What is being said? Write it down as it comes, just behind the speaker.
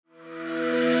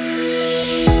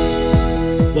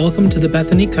Welcome to the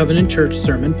Bethany Covenant Church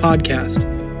Sermon Podcast.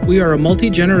 We are a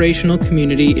multi-generational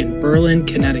community in Berlin,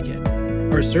 Connecticut.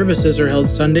 Our services are held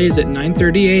Sundays at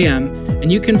 9:30 a.m., and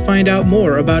you can find out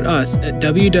more about us at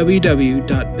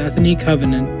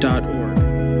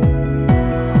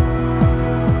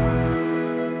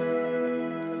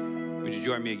www.bethanycovenant.org. Would you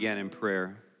join me again in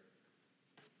prayer?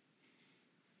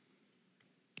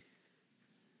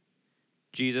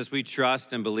 Jesus, we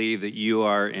trust and believe that you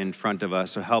are in front of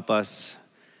us, so help us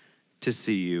to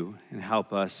see you and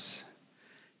help us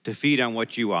to feed on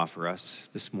what you offer us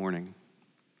this morning.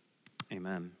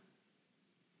 Amen.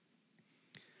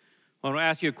 Well, I want to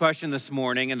ask you a question this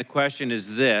morning, and the question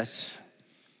is this: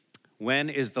 when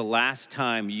is the last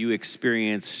time you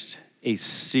experienced a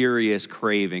serious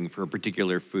craving for a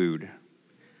particular food?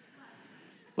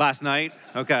 Last night?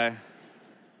 Okay.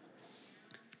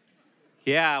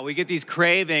 Yeah, we get these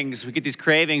cravings, and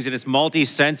it's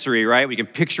multi-sensory, right? We can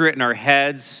picture it in our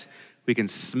heads. We can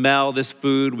smell this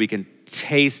food, we can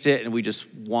taste it, and we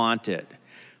just want it.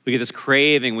 We get this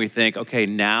craving, we think, okay,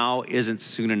 now isn't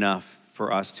soon enough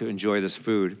for us to enjoy this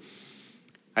food.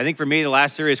 I think for me, the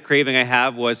last serious craving I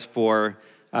have was for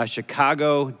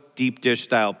Chicago deep dish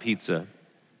style pizza.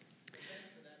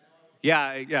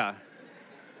 Yeah.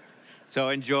 So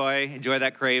enjoy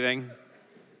that craving.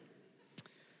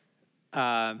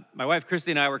 My wife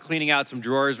Christy and I were cleaning out some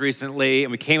drawers recently,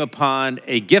 and we came upon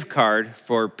a gift card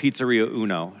for Pizzeria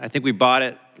Uno. I think we bought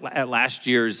it at last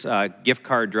year's gift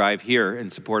card drive here in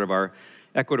support of our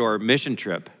Ecuador mission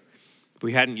trip.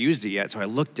 We hadn't used it yet, so I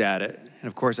looked at it, and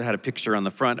of course I had a picture on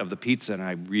the front of the pizza, and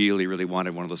I really, really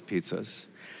wanted one of those pizzas.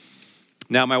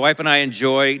 Now, my wife and I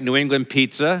enjoy New England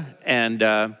pizza, and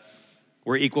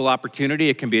we're equal opportunity.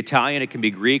 It can be Italian, it can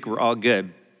be Greek, we're all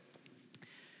good.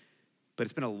 But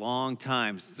it's been a long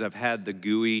time since I've had the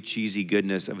gooey, cheesy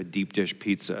goodness of a deep dish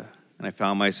pizza, and I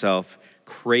found myself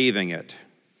craving it.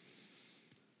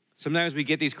 Sometimes we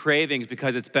get these cravings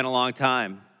because it's been a long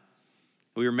time.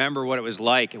 We remember what it was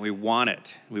like, and we want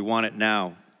it. We want it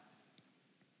now.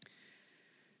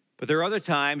 But there are other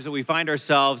times that we find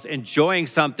ourselves enjoying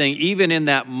something even in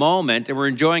that moment, and we're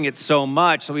enjoying it so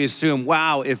much that we assume,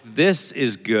 wow, if this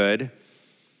is good,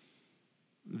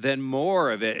 then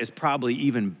more of it is probably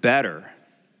even better.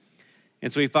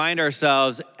 And so we find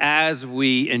ourselves, as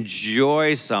we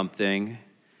enjoy something,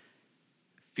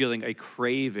 feeling a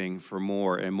craving for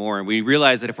more and more. And we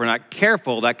realize that if we're not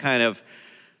careful, that kind of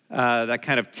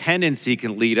tendency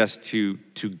can lead us to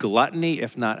gluttony,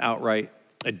 if not outright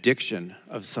addiction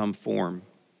of some form.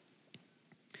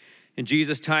 In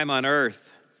Jesus' time on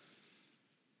earth,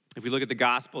 if we look at the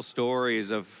gospel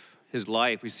stories of his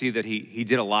life, we see that he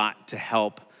did a lot to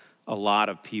help a lot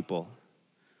of people.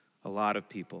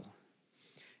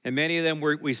 And many of them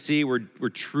were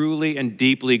truly and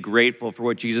deeply grateful for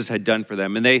what Jesus had done for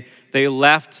them. And they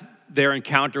left their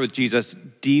encounter with Jesus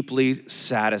deeply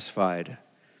satisfied.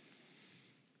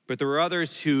 But there were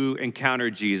others who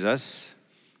encountered Jesus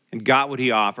and got what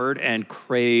he offered and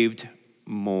craved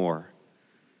more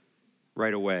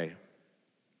right away.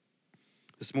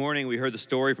 This morning, we heard the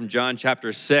story from John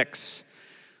chapter 6,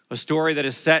 a story that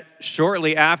is set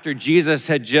shortly after Jesus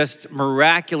had just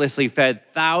miraculously fed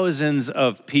thousands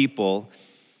of people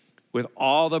with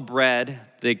all the bread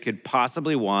they could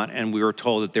possibly want, and we were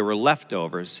told that there were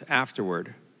leftovers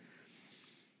afterward.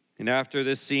 And after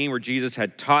this scene where Jesus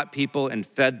had taught people and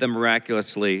fed them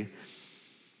miraculously,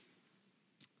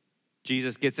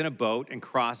 Jesus gets in a boat and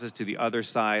crosses to the other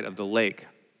side of the lake.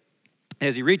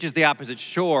 As he reaches the opposite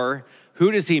shore, who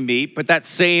does he meet but that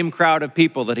same crowd of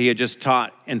people that he had just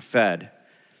taught and fed?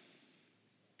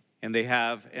 And they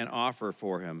have an offer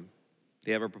for him.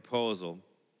 They have a proposal.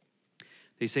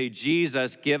 They say,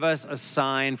 Jesus, give us a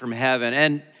sign from heaven,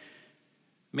 and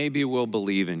maybe we'll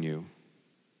believe in you.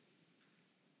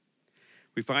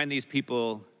 We find these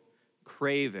people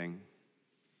craving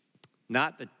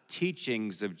not the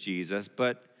teachings of Jesus,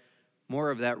 but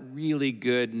more of that really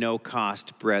good,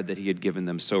 no-cost bread that he had given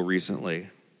them so recently.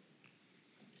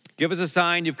 Give us a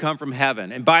sign you've come from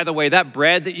heaven. And by the way, that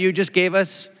bread that you just gave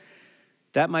us,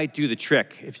 that might do the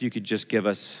trick if you could just give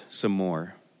us some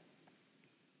more.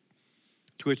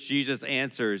 To which Jesus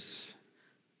answers,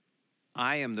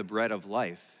 I am the bread of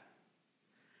life.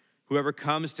 Whoever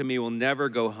comes to me will never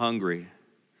go hungry.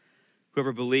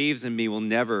 Whoever believes in me will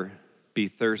never be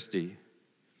thirsty.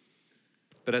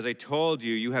 But as I told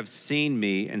you, you have seen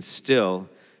me, and still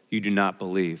you do not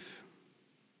believe.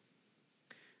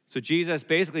 So Jesus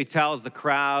basically tells the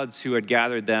crowds who had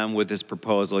gathered them with this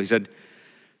proposal. He said,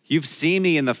 you've seen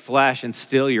me in the flesh, and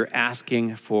still you're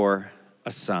asking for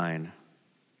a sign.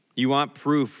 You want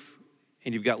proof,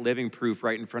 and you've got living proof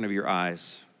right in front of your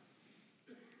eyes.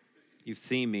 You've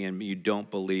seen me and you don't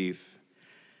believe.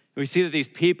 We see that these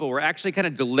people were actually kind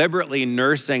of deliberately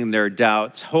nursing their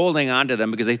doubts, holding on to them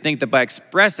because they think that by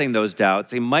expressing those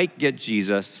doubts, they might get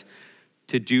Jesus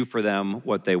to do for them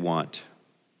what they want.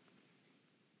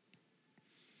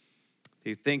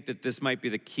 They think that this might be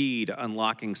the key to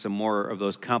unlocking some more of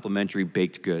those complimentary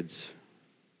baked goods.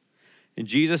 And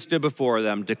Jesus stood before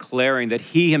them, declaring that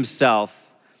he himself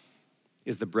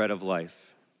is the bread of life,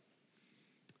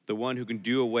 the one who can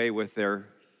do away with their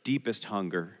deepest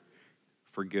hunger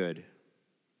for good.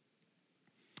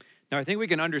 Now, I think we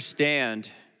can understand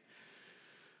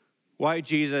why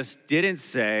Jesus didn't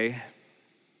say,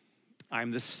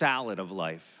 I'm the salad of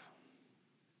life.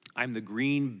 I'm the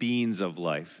green beans of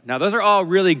life. Now, those are all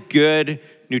really good,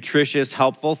 nutritious,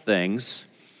 helpful things.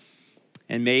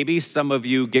 And maybe some of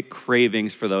you get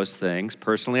cravings for those things.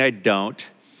 Personally, I don't.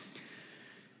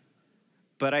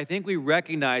 But I think we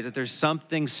recognize that there's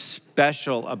something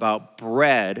special about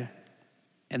bread,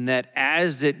 and that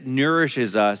as it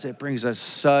nourishes us, it brings us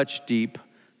such deep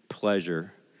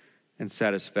pleasure and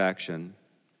satisfaction.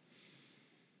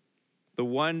 The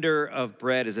wonder of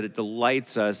bread is that it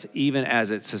delights us even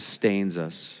as it sustains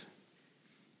us.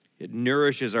 It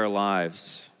nourishes our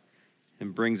lives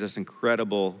and brings us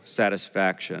incredible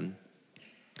satisfaction.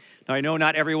 Now, I know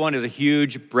not everyone is a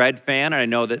huge bread fan, and I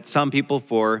know that some people,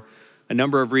 for a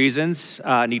number of reasons,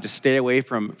 need to stay away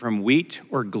from wheat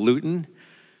or gluten.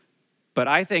 But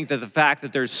I think that the fact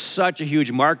that there's such a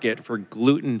huge market for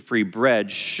gluten-free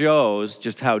bread shows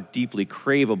just how deeply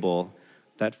craveable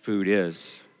that food is.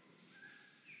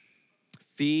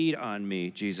 Feed on me,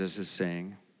 Jesus is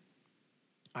saying.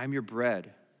 I'm your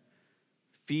bread.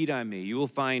 Feed on me. You will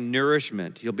find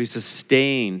nourishment. You'll be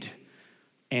sustained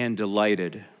and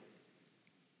delighted.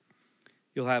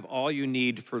 You'll have all you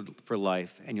need for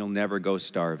life, and you'll never go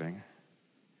starving.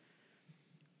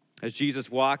 As Jesus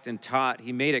walked and taught,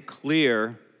 he made it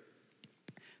clear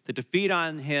that to feed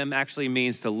on him actually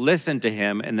means to listen to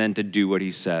him and then to do what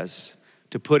he says,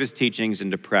 to put his teachings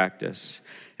into practice.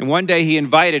 And one day he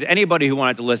invited anybody who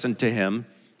wanted to listen to him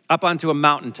up onto a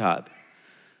mountaintop,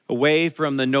 away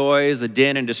from the noise, the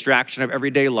din, and distraction of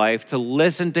everyday life, to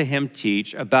listen to him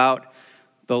teach about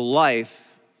the life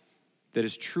that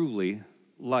is truly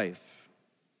life,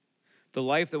 the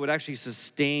life that would actually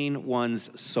sustain one's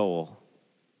soul.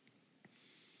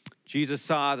 Jesus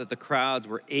saw that the crowds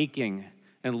were aching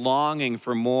and longing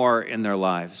for more in their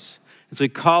lives. And so he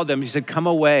called them, he said, come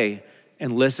away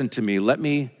and listen to me. Let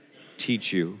me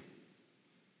teach you.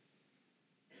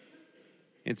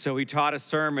 And so he taught a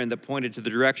sermon that pointed to the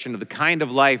direction of the kind of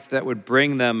life that would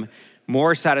bring them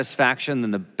more satisfaction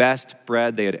than the best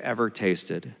bread they had ever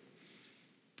tasted.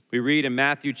 We read in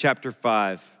Matthew chapter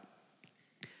 5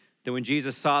 that when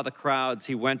Jesus saw the crowds,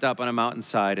 he went up on a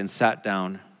mountainside and sat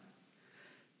down.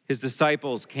 His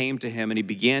disciples came to him and he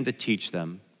began to teach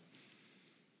them.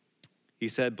 He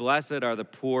said, "Blessed are the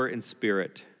poor in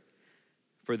spirit,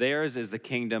 for theirs is the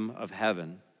kingdom of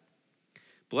heaven.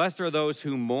 Blessed are those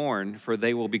who mourn, for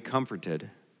they will be comforted.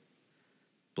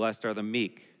 Blessed are the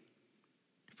meek,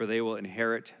 for they will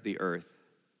inherit the earth.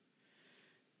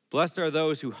 Blessed are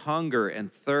those who hunger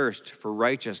and thirst for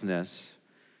righteousness,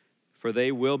 for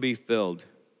they will be filled.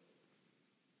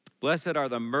 Blessed are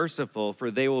the merciful,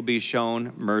 for they will be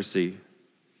shown mercy.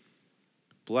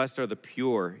 Blessed are the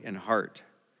pure in heart,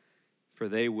 for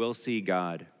they will see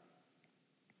God.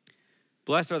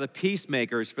 Blessed are the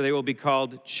peacemakers, for they will be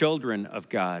called children of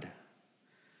God.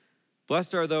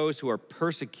 Blessed are those who are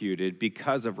persecuted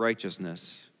because of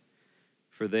righteousness,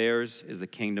 for theirs is the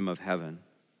kingdom of heaven.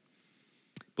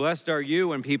 Blessed are you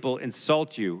when people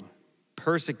insult you,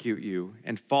 persecute you,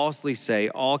 and falsely say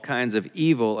all kinds of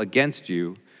evil against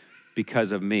you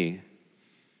because of me.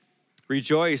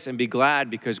 Rejoice and be glad,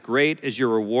 because great is your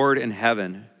reward in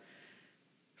heaven.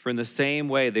 For in the same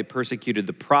way they persecuted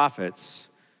the prophets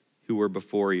who were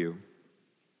before you."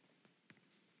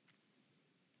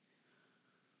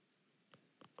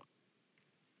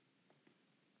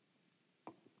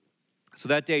 So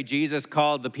that day, Jesus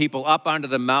called the people up onto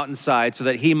the mountainside so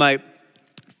that he might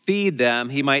feed them,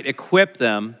 he might equip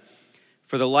them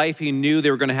for the life he knew they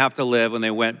were going to have to live when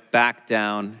they went back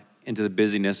down into the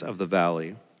busyness of the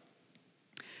valley.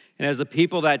 And as the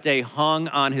people that day hung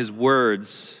on his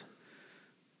words,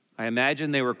 I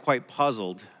imagine they were quite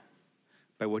puzzled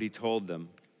by what he told them.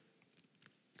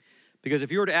 Because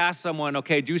if you were to ask someone,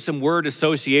 okay, do some word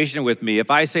association with me, if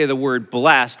I say the word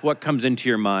blessed, what comes into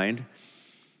your mind?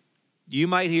 You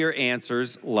might hear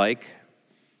answers like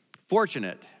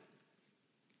fortunate,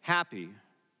 happy,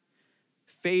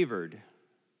 favored,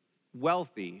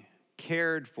 wealthy,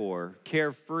 cared for,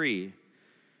 carefree.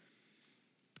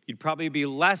 you'd probably be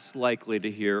less likely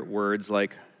to hear words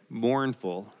like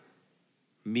mournful,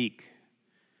 meek,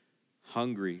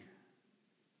 hungry,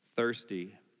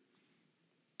 thirsty,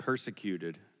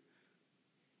 persecuted,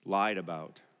 lied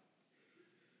about.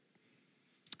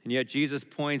 And yet Jesus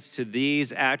points to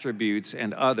these attributes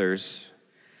and others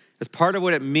as part of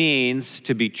what it means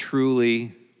to be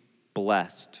truly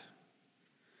blessed,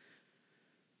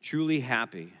 truly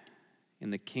happy in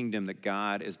the kingdom that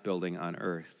God is building on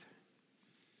earth.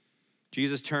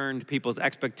 Jesus turned people's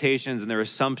expectations and their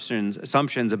assumptions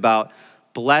about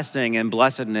blessing and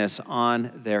blessedness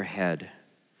on their head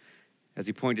as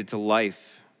he pointed to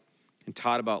life and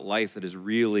taught about life that is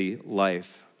really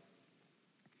life.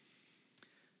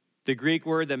 The Greek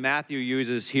word that Matthew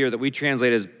uses here that we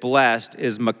translate as blessed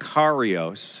is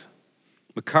makarios.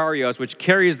 Makarios, which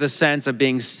carries the sense of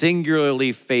being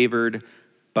singularly favored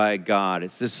by God.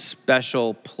 It's this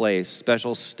special place,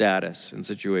 special status and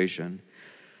situation.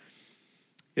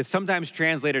 It's sometimes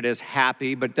translated as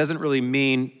happy, but it doesn't really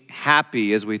mean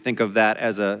happy as we think of that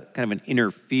as a kind of an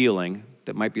inner feeling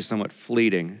that might be somewhat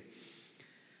fleeting.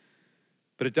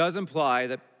 But it does imply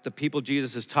that the people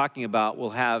Jesus is talking about will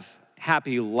have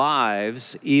happy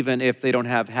lives even if they don't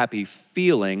have happy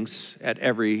feelings at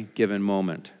every given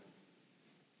moment.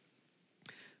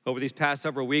 Over these past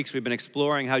several weeks, we've been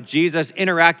exploring how Jesus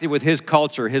interacted with his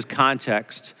culture, his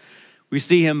context. We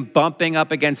see him bumping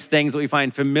up against things that we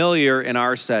find familiar in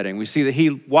our setting. We see that he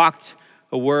walked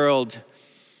a world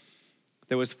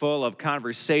that was full of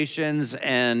conversations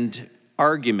and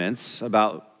arguments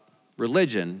about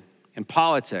religion and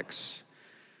politics.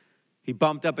 He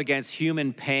bumped up against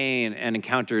human pain and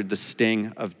encountered the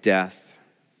sting of death.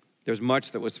 There's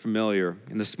much that was familiar.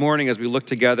 And this morning, as we look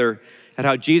together at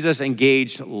how Jesus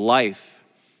engaged life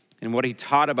and what he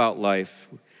taught about life,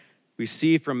 we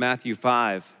see from Matthew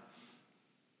 5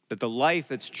 that the life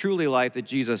that's truly life that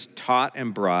Jesus taught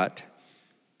and brought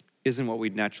isn't what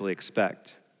we'd naturally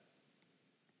expect.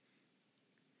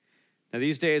 Now,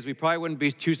 these days, we probably wouldn't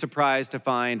be too surprised to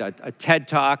find a TED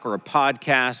Talk or a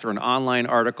podcast or an online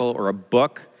article or a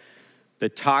book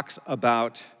that talks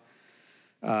about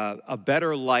a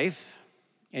better life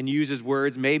and uses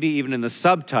words, maybe even in the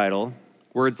subtitle,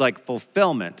 words like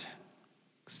fulfillment,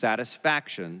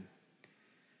 satisfaction,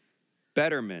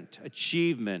 betterment,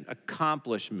 achievement,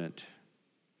 accomplishment.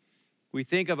 We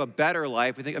think of a better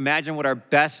life. Imagine what our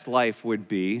best life would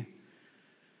be.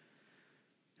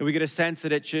 And we get a sense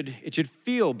that it should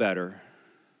feel better.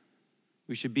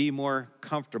 We should be more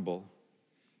comfortable.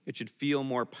 It should feel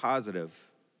more positive.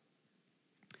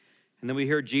 And then we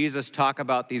hear Jesus talk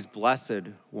about these blessed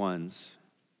ones,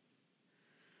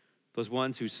 those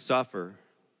ones who suffer,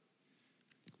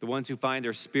 the ones who find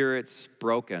their spirits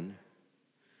broken,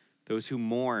 those who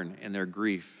mourn in their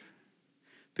grief,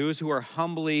 those who are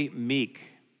humbly meek,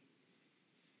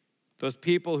 those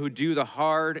people who do the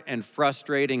hard and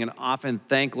frustrating and often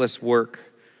thankless work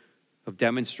of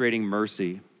demonstrating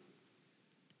mercy,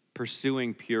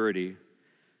 pursuing purity,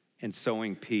 and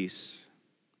sowing peace.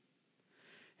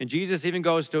 And Jesus even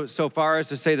goes so far as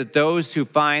to say that those who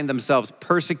find themselves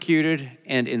persecuted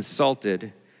and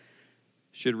insulted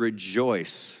should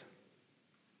rejoice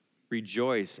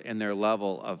in their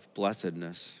level of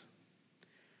blessedness.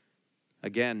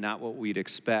 Again, not what we'd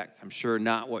expect. I'm sure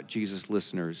not what Jesus'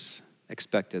 listeners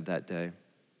expected that day.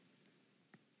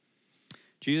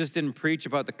 Jesus didn't preach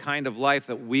about the kind of life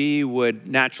that we would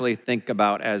naturally think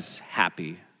about as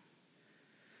happy.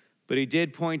 But he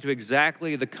did point to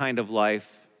exactly the kind of life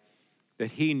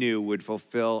that he knew would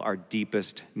fulfill our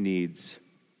deepest needs.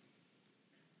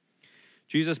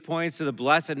 Jesus points to the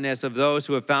blessedness of those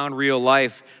who have found real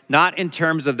life, not in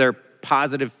terms of their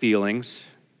positive feelings,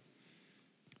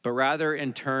 but rather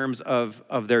in terms of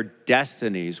their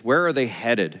destinies. Where are they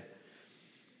headed?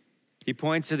 He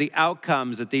points to the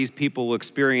outcomes that these people will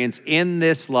experience in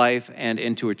this life and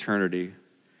into eternity.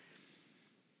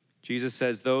 Jesus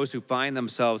says those who find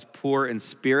themselves poor in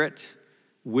spirit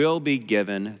will be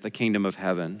given the kingdom of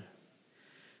heaven.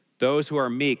 Those who are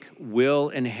meek will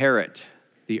inherit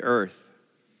the earth.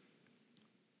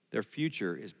 Their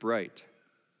future is bright.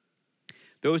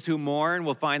 Those who mourn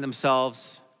will find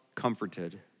themselves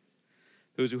comforted.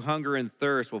 Those who hunger and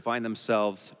thirst will find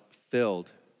themselves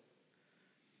filled.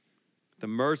 The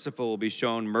merciful will be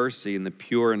shown mercy, and the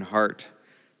pure in heart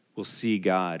will see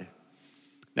God.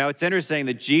 Now, it's interesting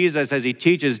that Jesus, as he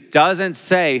teaches, doesn't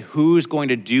say who's going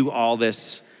to do all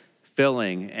this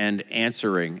filling and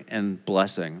answering and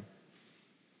blessing.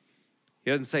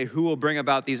 He doesn't say who will bring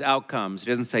about these outcomes. He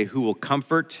doesn't say who will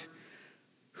comfort,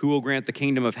 who will grant the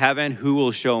kingdom of heaven, who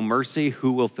will show mercy,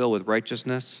 who will fill with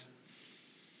righteousness.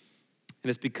 And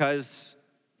it's because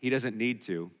He doesn't need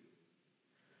to.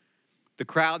 The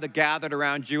crowd that gathered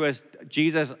around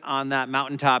Jesus on that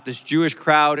mountaintop, this Jewish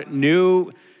crowd,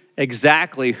 knew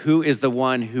exactly who is the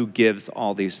one who gives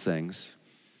all these things.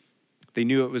 They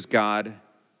knew it was God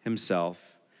himself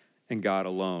and God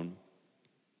alone.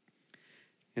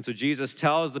 And so Jesus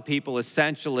tells the people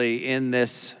essentially in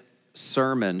this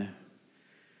sermon,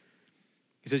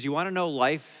 he says, you want to know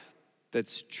life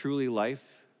that's truly life?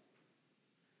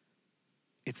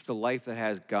 It's the life that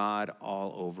has God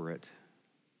all over it.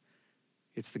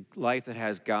 It's the life that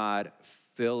has God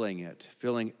filling it,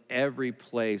 filling every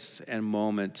place and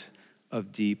moment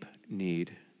of deep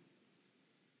need.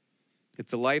 It's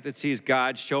the life that sees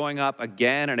God showing up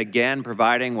again and again,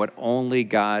 providing what only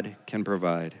God can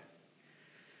provide.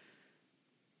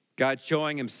 God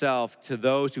showing himself to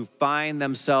those who find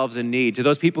themselves in need, to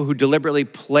those people who deliberately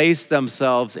place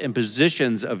themselves in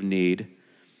positions of need,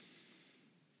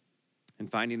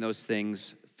 and finding those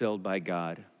things filled by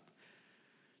God.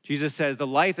 Jesus says the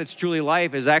life that's truly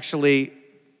life is actually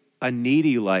a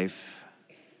needy life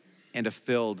and a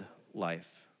filled life.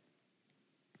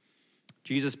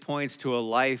 Jesus points to a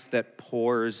life that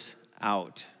pours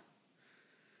out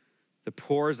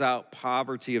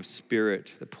poverty of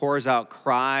spirit, that pours out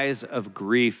cries of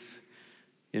grief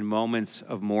in moments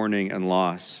of mourning and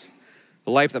loss,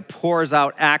 a life that pours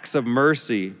out acts of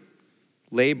mercy,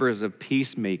 labors of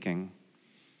peacemaking.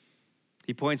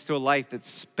 He points to a life that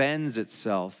spends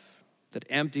itself, that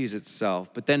empties itself,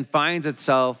 but then finds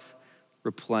itself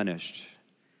replenished,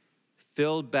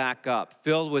 filled back up,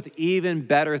 filled with even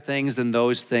better things than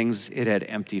those things it had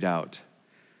emptied out.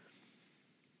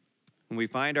 When we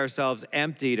find ourselves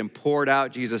emptied and poured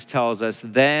out, Jesus tells us,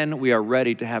 then we are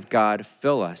ready to have God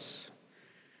fill us.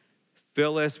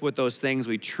 Fill us with those things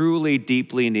we truly,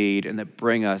 deeply need and that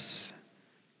bring us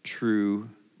true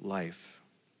life.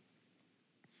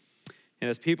 And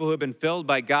as people who have been filled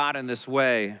by God in this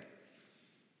way,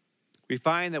 we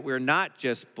find that we're not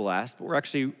just blessed, but we're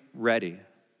actually ready.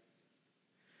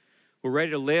 We're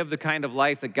ready to live the kind of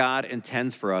life that God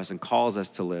intends for us and calls us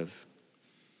to live.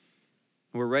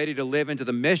 We're ready to live into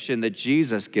the mission that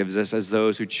Jesus gives us as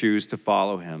those who choose to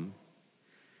follow him.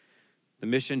 The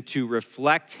mission to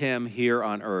reflect him here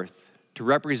on earth, to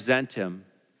represent him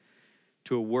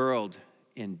to a world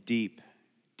in deep,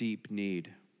 deep need.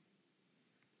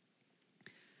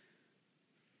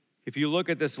 If you look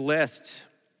at this list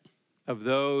of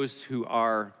those who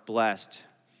are blessed,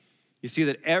 you see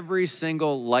that every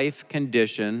single life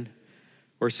condition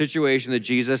or situation that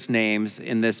Jesus names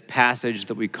in this passage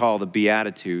that we call the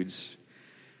Beatitudes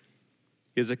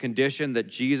is a condition that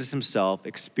Jesus himself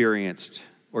experienced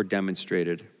or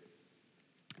demonstrated.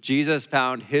 Jesus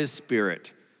found his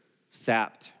spirit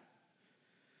sapped.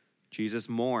 Jesus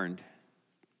mourned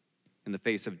in the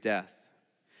face of death.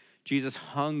 Jesus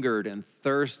hungered and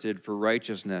thirsted for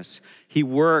righteousness. He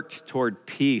worked toward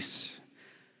peace.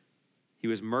 He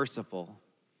was merciful.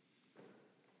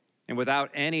 And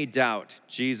without any doubt,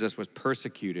 Jesus was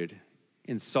persecuted,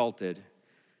 insulted,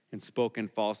 and spoken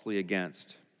falsely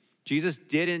against. Jesus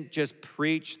didn't just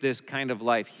preach this kind of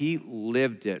life. He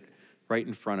lived it right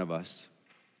in front of us.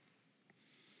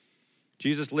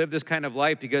 Jesus lived this kind of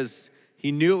life because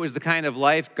he knew it was the kind of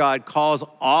life God calls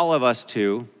all of us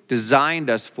to, designed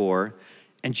us for,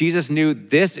 and Jesus knew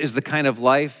this is the kind of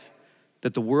life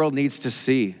that the world needs to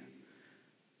see,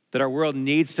 that our world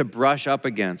needs to brush up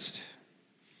against.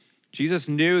 Jesus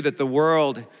knew that the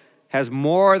world has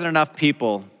more than enough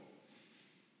people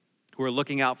who are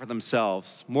looking out for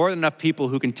themselves, more than enough people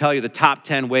who can tell you the top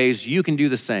 10 ways you can do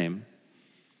the same.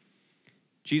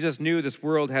 Jesus knew this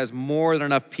world has more than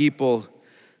enough people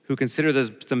who consider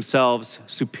themselves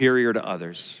superior to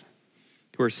others,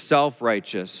 who are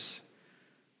self-righteous,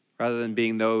 rather than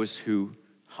being those who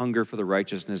hunger for the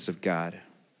righteousness of God.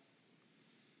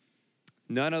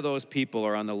 None of those people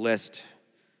are on the list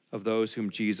of those whom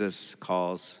Jesus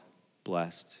calls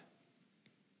blessed.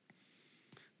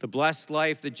 The blessed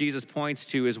life that Jesus points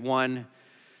to is one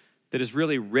that is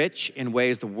really rich in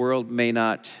ways the world may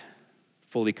not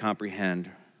fully comprehend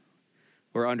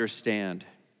or understand.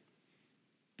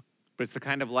 But it's the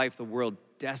kind of life the world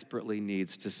desperately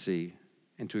needs to see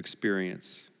and to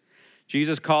experience.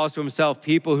 Jesus calls to himself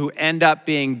people who end up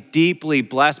being deeply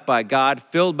blessed by God,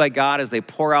 filled by God as they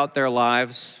pour out their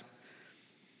lives,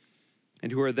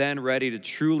 and who are then ready to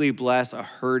truly bless a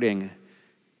hurting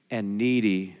and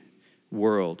needy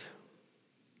world.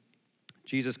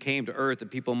 Jesus came to earth that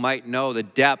people might know the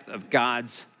depth of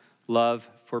God's love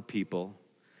for people,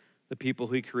 the people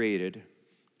he created,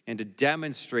 and to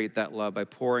demonstrate that love by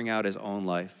pouring out his own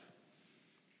life.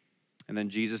 And then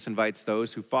Jesus invites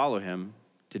those who follow him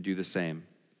to do the same.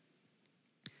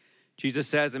 Jesus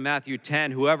says in Matthew 10,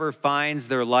 whoever finds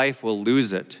their life will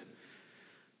lose it,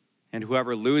 and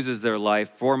whoever loses their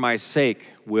life for my sake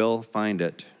will find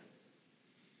it.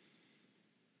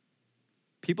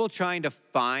 People trying to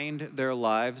find their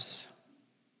lives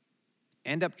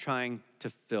end up trying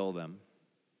to fill them.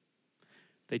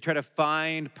 They try to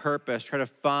find purpose, try to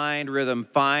find rhythm,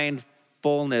 find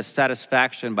fullness,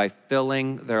 satisfaction by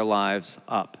filling their lives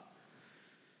up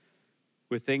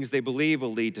with things they believe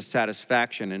will lead to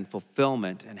satisfaction and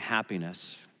fulfillment and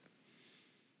happiness.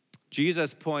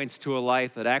 Jesus points to a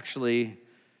life that actually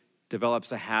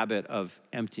develops a habit of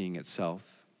emptying itself,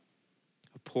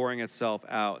 of pouring itself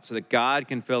out so that God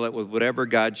can fill it with whatever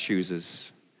God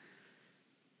chooses,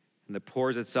 and that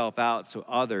pours itself out so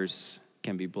others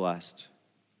can be blessed.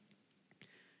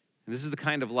 And this is the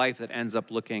kind of life that ends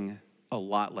up looking a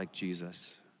lot like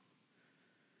Jesus.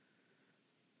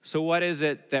 So what is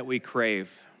it that we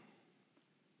crave?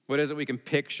 What is it we can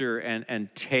picture and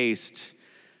taste?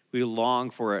 We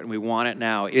long for it and we want it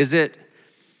now. Is it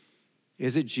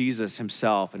Jesus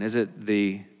himself, and is it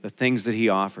the things that he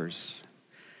offers?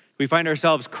 Do we find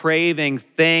ourselves craving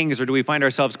things, or do we find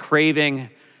ourselves craving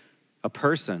a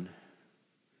person?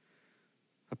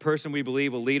 A person we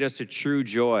believe will lead us to true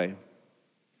joy.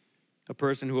 A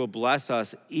person who will bless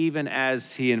us even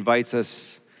as he invites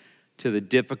us to the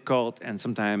difficult and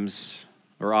sometimes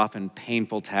or often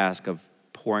painful task of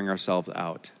pouring ourselves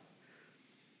out.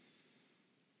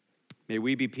 May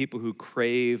we be people who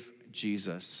crave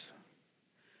Jesus,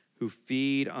 who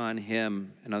feed on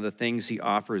him and on the things he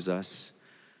offers us,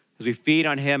 as we feed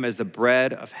on him as the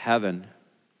bread of heaven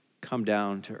come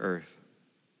down to earth.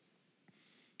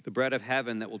 The bread of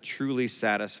heaven that will truly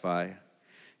satisfy.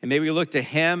 And may we look to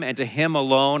him and to him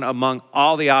alone among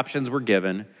all the options we're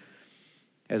given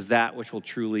as that which will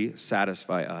truly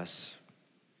satisfy us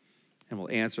and will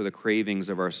answer the cravings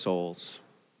of our souls.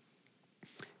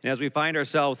 And as we find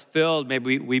ourselves filled, may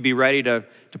we be ready to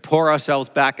pour ourselves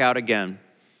back out again,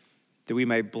 that we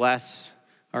may bless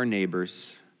our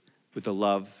neighbors with the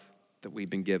love that we've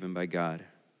been given by God.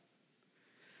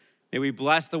 May we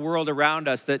bless the world around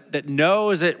us that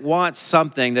knows it wants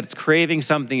something, that it's craving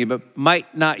something, but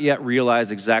might not yet realize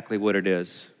exactly what it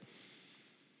is.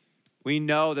 We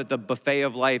know that the buffet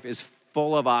of life is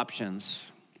full of options.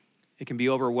 It can be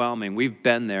overwhelming. We've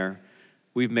been there.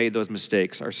 We've made those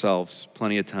mistakes ourselves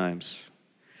plenty of times.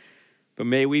 But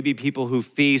may we be people who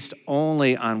feast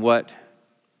only on what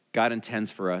God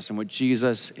intends for us and what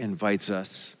Jesus invites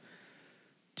us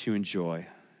to enjoy,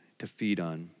 to feed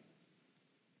on.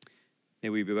 May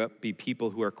we be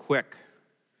people who are quick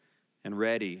and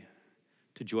ready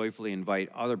to joyfully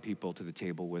invite other people to the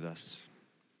table with us.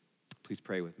 Please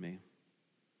pray with me.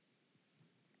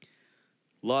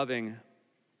 Loving,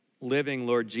 living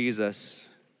Lord Jesus,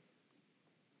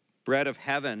 bread of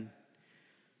heaven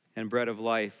and bread of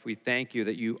life, we thank you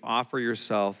that you offer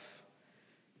yourself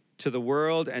to the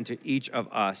world and to each of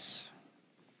us.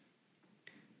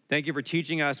 Thank you for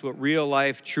teaching us what real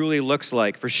life truly looks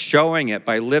like, for showing it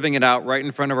by living it out right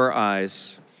in front of our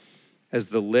eyes as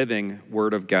the living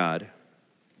Word of God.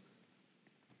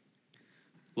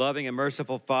 Loving and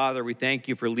merciful Father, we thank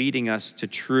you for leading us to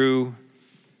true,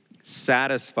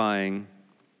 satisfying,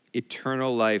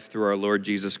 eternal life through our Lord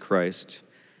Jesus Christ.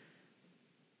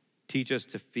 Teach us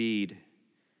to feed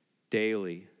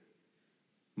daily,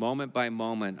 moment by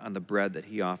moment, on the bread that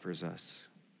he offers us.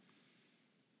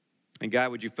 And God,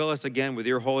 would you fill us again with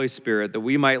your Holy Spirit that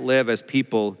we might live as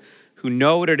people who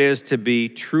know what it is to be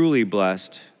truly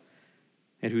blessed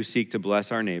and who seek to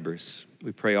bless our neighbors.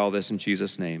 We pray all this in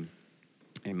Jesus' name.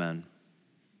 Amen.